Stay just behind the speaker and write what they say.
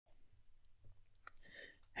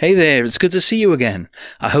Hey there, it's good to see you again.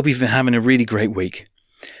 I hope you've been having a really great week.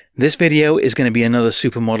 This video is going to be another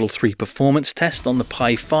Supermodel 3 performance test on the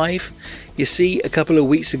Pi 5. You see, a couple of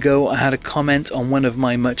weeks ago I had a comment on one of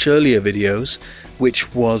my much earlier videos,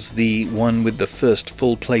 which was the one with the first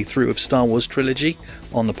full playthrough of Star Wars Trilogy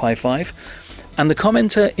on the Pi 5. And the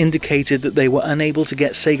commenter indicated that they were unable to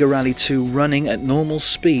get Sega Rally 2 running at normal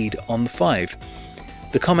speed on the 5.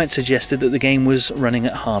 The comment suggested that the game was running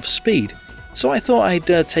at half speed. So I thought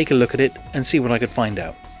I'd take a look at it and see what I could find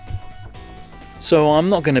out. So I'm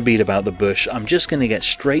not going to beat about the bush, I'm just going to get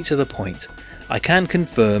straight to the point. I can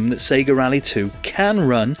confirm that Sega Rally 2 can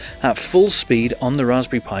run at full speed on the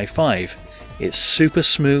Raspberry Pi 5. It's super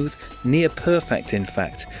smooth, near perfect in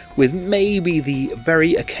fact, with maybe the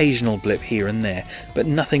very occasional blip here and there, but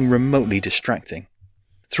nothing remotely distracting.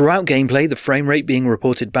 Throughout gameplay, the frame rate being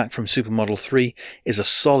reported back from Supermodel 3 is a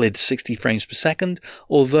solid 60 frames per second,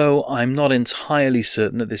 although I'm not entirely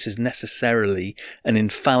certain that this is necessarily an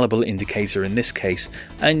infallible indicator in this case,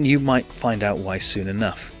 and you might find out why soon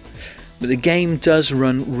enough. But the game does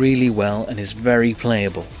run really well and is very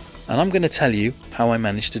playable, and I'm going to tell you how I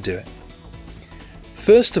managed to do it.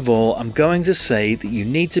 First of all, I'm going to say that you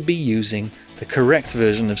need to be using the correct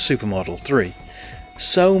version of Supermodel 3.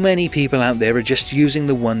 So many people out there are just using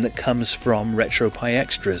the one that comes from RetroPie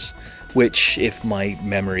Extras, which, if my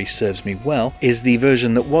memory serves me well, is the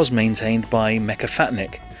version that was maintained by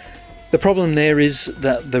Mechafatnik. The problem there is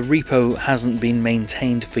that the repo hasn't been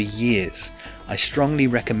maintained for years. I strongly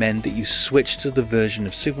recommend that you switch to the version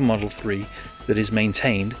of Supermodel 3 that is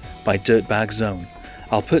maintained by Dirtbag Zone.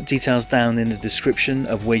 I'll put details down in the description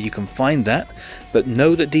of where you can find that, but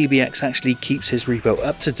know that DBX actually keeps his repo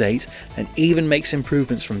up to date and even makes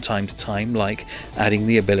improvements from time to time, like adding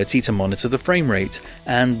the ability to monitor the frame rate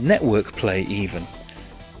and network play even.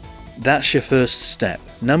 That's your first step.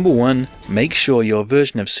 Number one, make sure your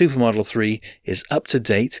version of Supermodel 3 is up to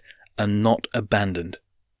date and not abandoned.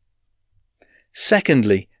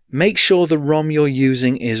 Secondly, make sure the ROM you're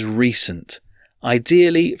using is recent.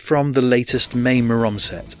 Ideally from the latest MAME ROM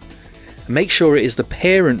set. Make sure it is the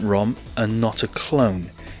parent ROM and not a clone.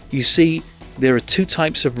 You see, there are two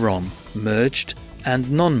types of ROM, merged and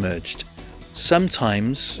non-merged.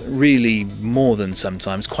 Sometimes, really more than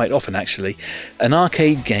sometimes, quite often actually, an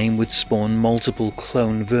arcade game would spawn multiple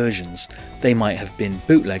clone versions. They might have been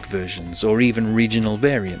bootleg versions or even regional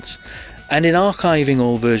variants. And in archiving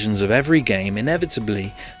all versions of every game,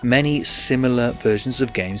 inevitably, many similar versions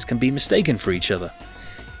of games can be mistaken for each other.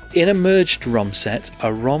 In a merged ROM set,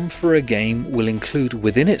 a ROM for a game will include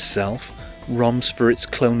within itself ROMs for its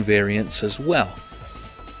clone variants as well.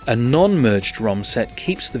 A non-merged ROM set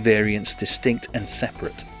keeps the variants distinct and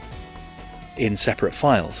separate, in separate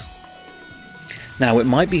files. Now, it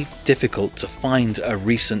might be difficult to find a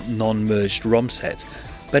recent non-merged ROM set,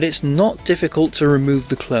 but it's not difficult to remove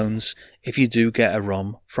the clones if you do get a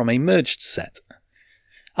ROM from a merged set.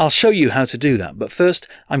 I'll show you how to do that, but first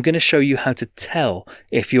I'm going to show you how to tell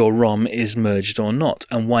if your ROM is merged or not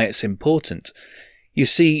and why it's important. You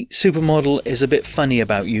see, Supermodel is a bit funny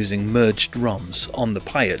about using merged ROMs, on the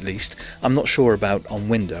Pi at least. I'm not sure about on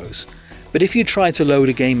Windows. But if you try to load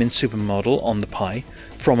a game in Supermodel on the Pi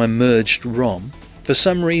from a merged ROM, for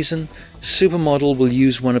some reason Supermodel will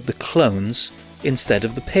use one of the clones instead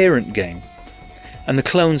of the parent game. And the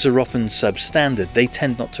clones are often substandard, they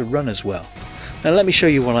tend not to run as well. Now let me show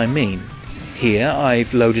you what I mean. Here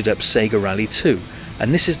I've loaded up Sega Rally 2,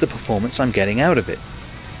 and this is the performance I'm getting out of it.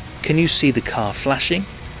 Can you see the car flashing?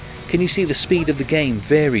 Can you see the speed of the game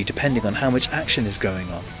vary depending on how much action is going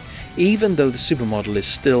on? Even though the Supermodel is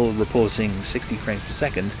still reporting 60 frames per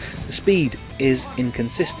second, the speed is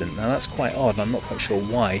inconsistent. Now that's quite odd, I'm not quite sure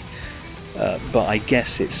why, but I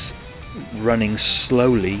guess it's running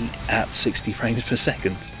slowly at 60 frames per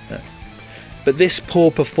second. But this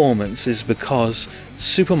poor performance is because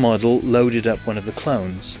Supermodel loaded up one of the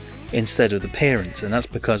clones instead of the parent, and that's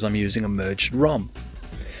because I'm using a merged ROM.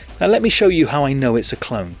 Now let me show you how I know it's a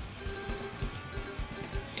clone.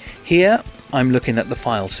 Here I'm looking at the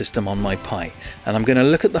file system on my Pi, and I'm going to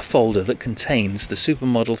look at the folder that contains the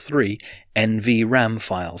Supermodel 3 NVRAM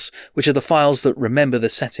files, which are the files that remember the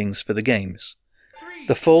settings for the games.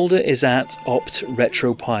 The folder is at opt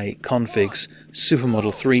RetroPie configs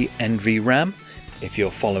Supermodel 3 NVRAM, if you're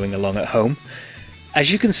following along at home.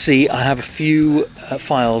 As you can see, I have a few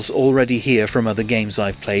files already here from other games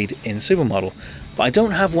I've played in Supermodel, but I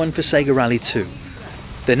don't have one for Sega Rally 2.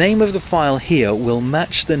 The name of the file here will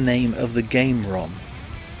match the name of the game ROM,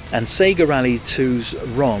 and Sega Rally 2's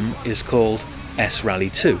ROM is called S-Rally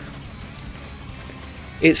 2.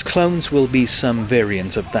 Its clones will be some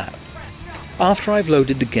variant of that. After I've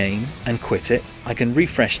loaded the game and quit it, I can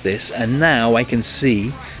refresh this and now I can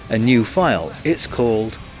see a new file. It's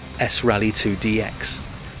called SRally2DX.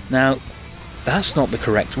 Now, that's not the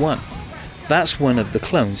correct one. That's one of the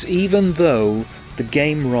clones, even though the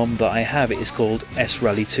game ROM that I have is called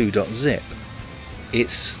srally2.zip.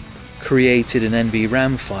 It's created an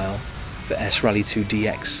NVRAM file for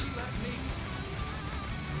SRally2DX.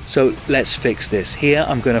 So let's fix this. Here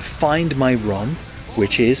I'm going to find my ROM,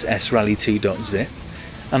 which is srally2.zip,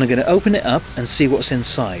 and I'm going to open it up and see what's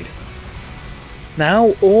inside.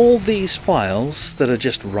 Now all these files that are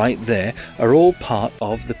just right there are all part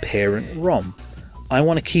of the parent ROM. I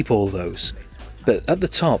want to keep all those, but at the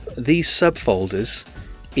top these subfolders,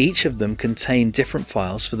 each of them contain different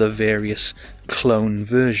files for the various clone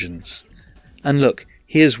versions. And look,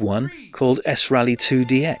 here's one called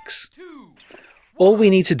srally2dx. All we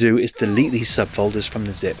need to do is delete these subfolders from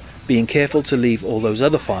the zip, being careful to leave all those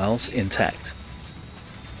other files intact.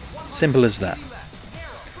 Simple as that.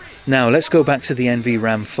 Now let's go back to the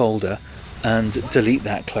NVRAM folder and delete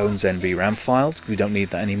that clone's NVRAM file. We don't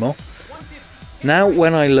need that anymore. Now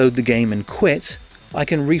when I load the game and quit, I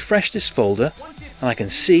can refresh this folder and I can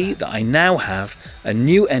see that I now have a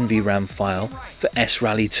new NVRAM file for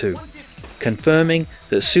SRally2, confirming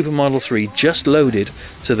that Supermodel 3 just loaded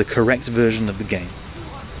to the correct version of the game.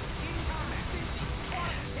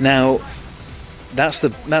 Now that's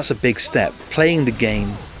a big step. Playing the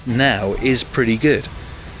game now is pretty good.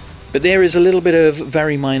 But there is a little bit of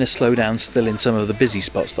very minor slowdown still in some of the busy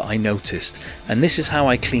spots that I noticed, and this is how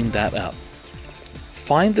I cleaned that up.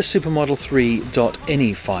 Find the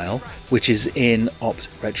supermodel3.ini file, which is in opt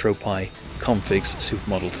RetroPie configs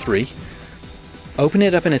Supermodel 3. Open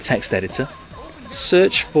it up in a text editor,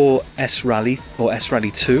 search for srally or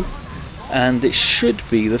srally2, and it should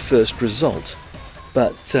be the first result.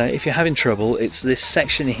 But if you're having trouble, it's this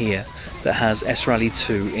section here that has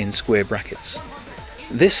srally2 in square brackets.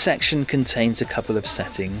 This section contains a couple of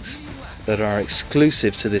settings that are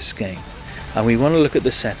exclusive to this game, and we want to look at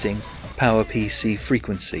the setting PowerPC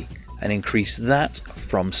frequency and increase that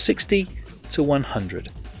from 60 to 100.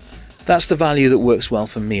 That's the value that works well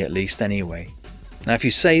for me, at least anyway. Now if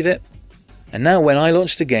you save it, and now when I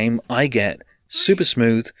launch the game I get super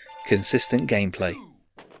smooth, consistent gameplay.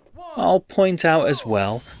 I'll point out as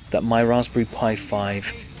well that my Raspberry Pi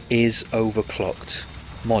 5 is overclocked,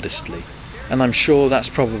 modestly, and I'm sure that's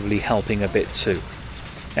probably helping a bit too.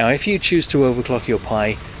 Now if you choose to overclock your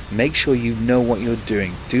Pi, make sure you know what you're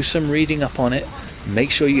doing. Do some reading up on it,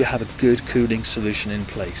 make sure you have a good cooling solution in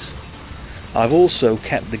place. I've also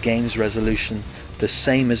kept the game's resolution the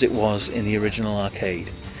same as it was in the original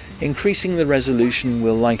arcade. Increasing the resolution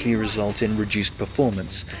will likely result in reduced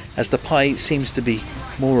performance, as the Pi seems to be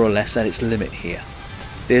more or less at its limit here.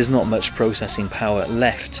 There's not much processing power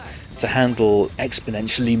left to handle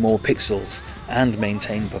exponentially more pixels and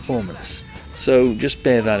maintain performance, so just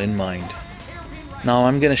bear that in mind. Now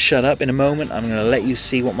I'm going to shut up in a moment. I'm going to let you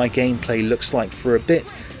see what my gameplay looks like for a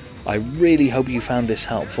bit. I really hope you found this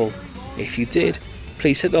helpful. If you did,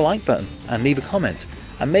 please hit the like button and leave a comment,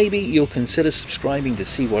 and maybe you'll consider subscribing to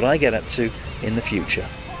see what I get up to in the future.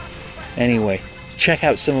 Anyway, check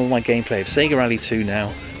out some of my gameplay of Sega Rally 2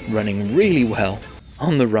 now, running really well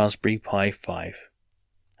on the Raspberry Pi 5.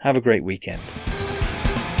 Have a great weekend.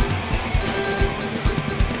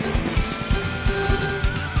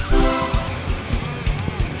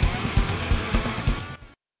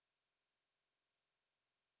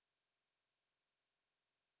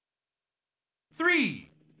 Three,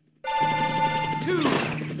 2,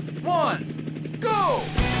 1, go!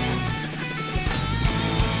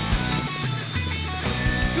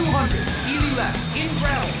 200, easy left, in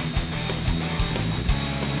gravel.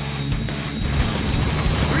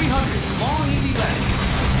 300, long, easy left.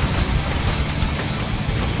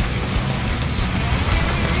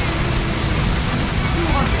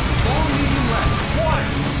 200, long, medium left, water.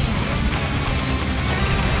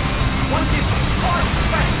 150, hard,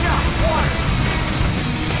 fast jump, water.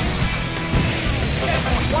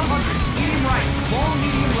 100, medium right, long,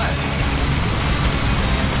 medium left.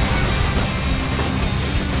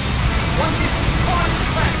 150, hard,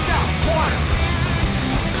 fast jump, water.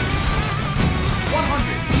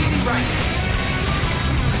 100, easy right.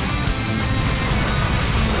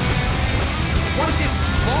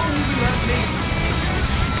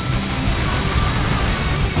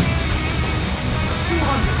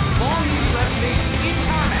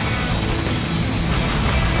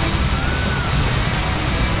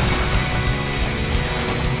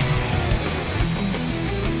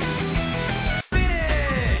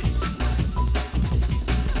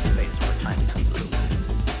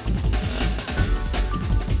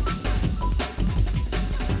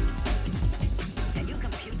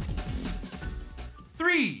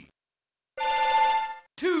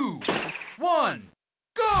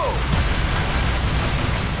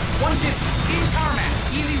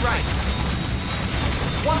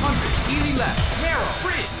 easy left, narrow,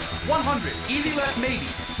 bridge. 100, easy left, maybe.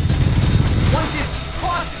 150,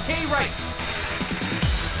 caution, K right.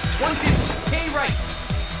 150, K right.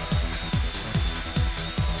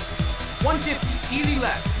 150, easy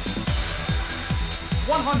left.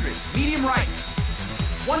 100, medium right.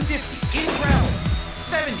 150, in gravel.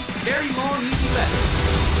 70, very long, easy left.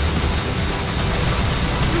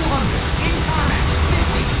 200, in tarmac.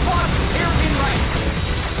 50, caution, hairpin right.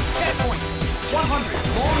 Checkpoint. 100,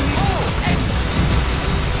 long, easy, exit.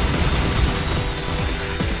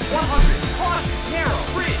 100, caution, narrow,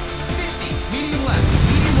 bridge. 50, medium left,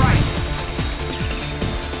 medium right.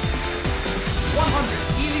 100,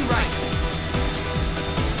 easy right.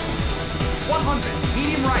 100,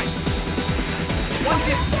 medium right.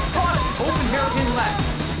 150, caution, open hairpin left.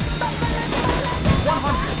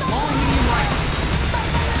 100, long, medium right.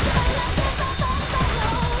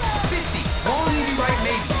 50, long, easy right,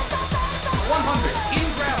 maybe. 100, in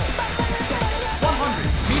gravel. 100,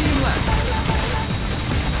 medium left.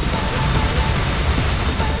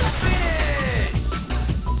 Finish!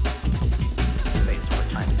 Face what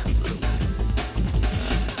time comes through.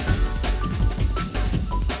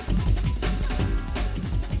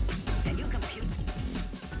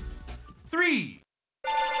 3,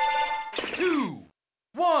 2,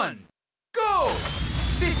 1, go!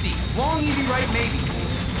 50, long, easy right, maybe.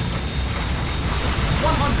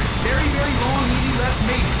 100, very, very long, easy left,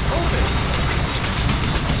 maybe. Open.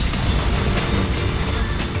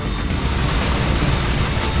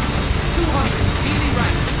 200, easy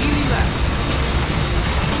right, easy left.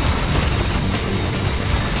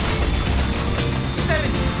 70,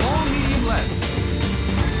 long, medium left.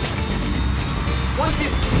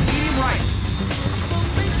 150, medium right.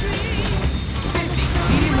 50,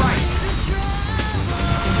 medium right.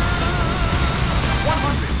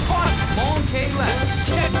 100, caution, long K left.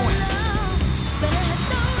 Checkpoint.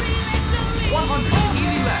 100,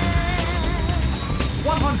 easy left.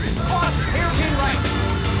 100, caution, hairpin right.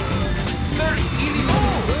 30, easy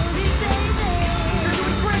low. You're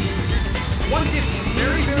doing great. 150,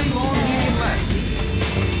 very, very long.